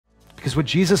Because what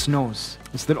Jesus knows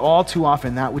is that all too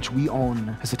often that which we own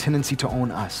has a tendency to own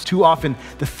us. Too often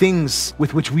the things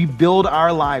with which we build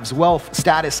our lives, wealth,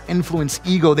 status, influence,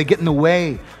 ego, they get in the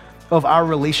way of our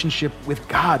relationship with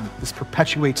God. This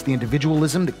perpetuates the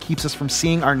individualism that keeps us from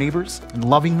seeing our neighbors and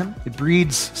loving them. It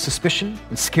breeds suspicion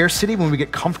and scarcity when we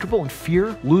get comfortable, and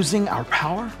fear, losing our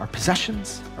power, our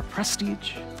possessions, our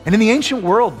prestige. And in the ancient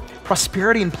world,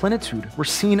 prosperity and plenitude were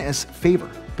seen as favor.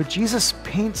 But Jesus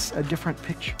paints a different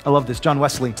picture. I love this. John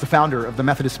Wesley, the founder of the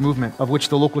Methodist movement, of which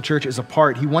the local church is a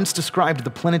part, he once described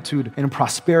the plenitude and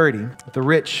prosperity that the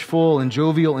rich, full, and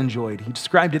jovial enjoyed. He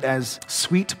described it as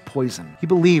sweet poison. He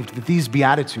believed that these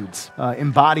Beatitudes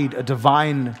embodied a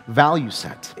divine value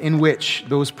set in which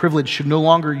those privileged should no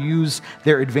longer use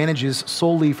their advantages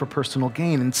solely for personal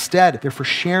gain. Instead, they're for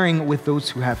sharing with those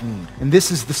who have need. And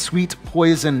this is the sweet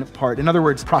poison part. In other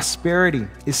words, prosperity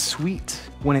is sweet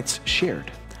when it's shared,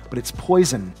 but it's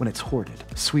poison when it's hoarded.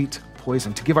 Sweet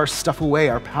poison. To give our stuff away,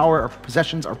 our power, our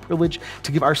possessions, our privilege,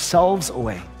 to give ourselves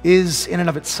away is in and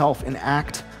of itself an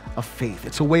act of faith.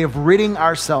 It's a way of ridding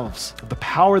ourselves of the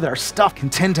power that our stuff can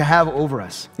tend to have over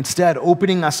us, instead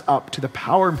opening us up to the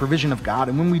power and provision of God.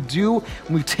 And when we do,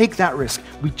 when we take that risk,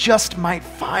 we just might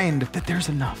find that there's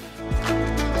enough.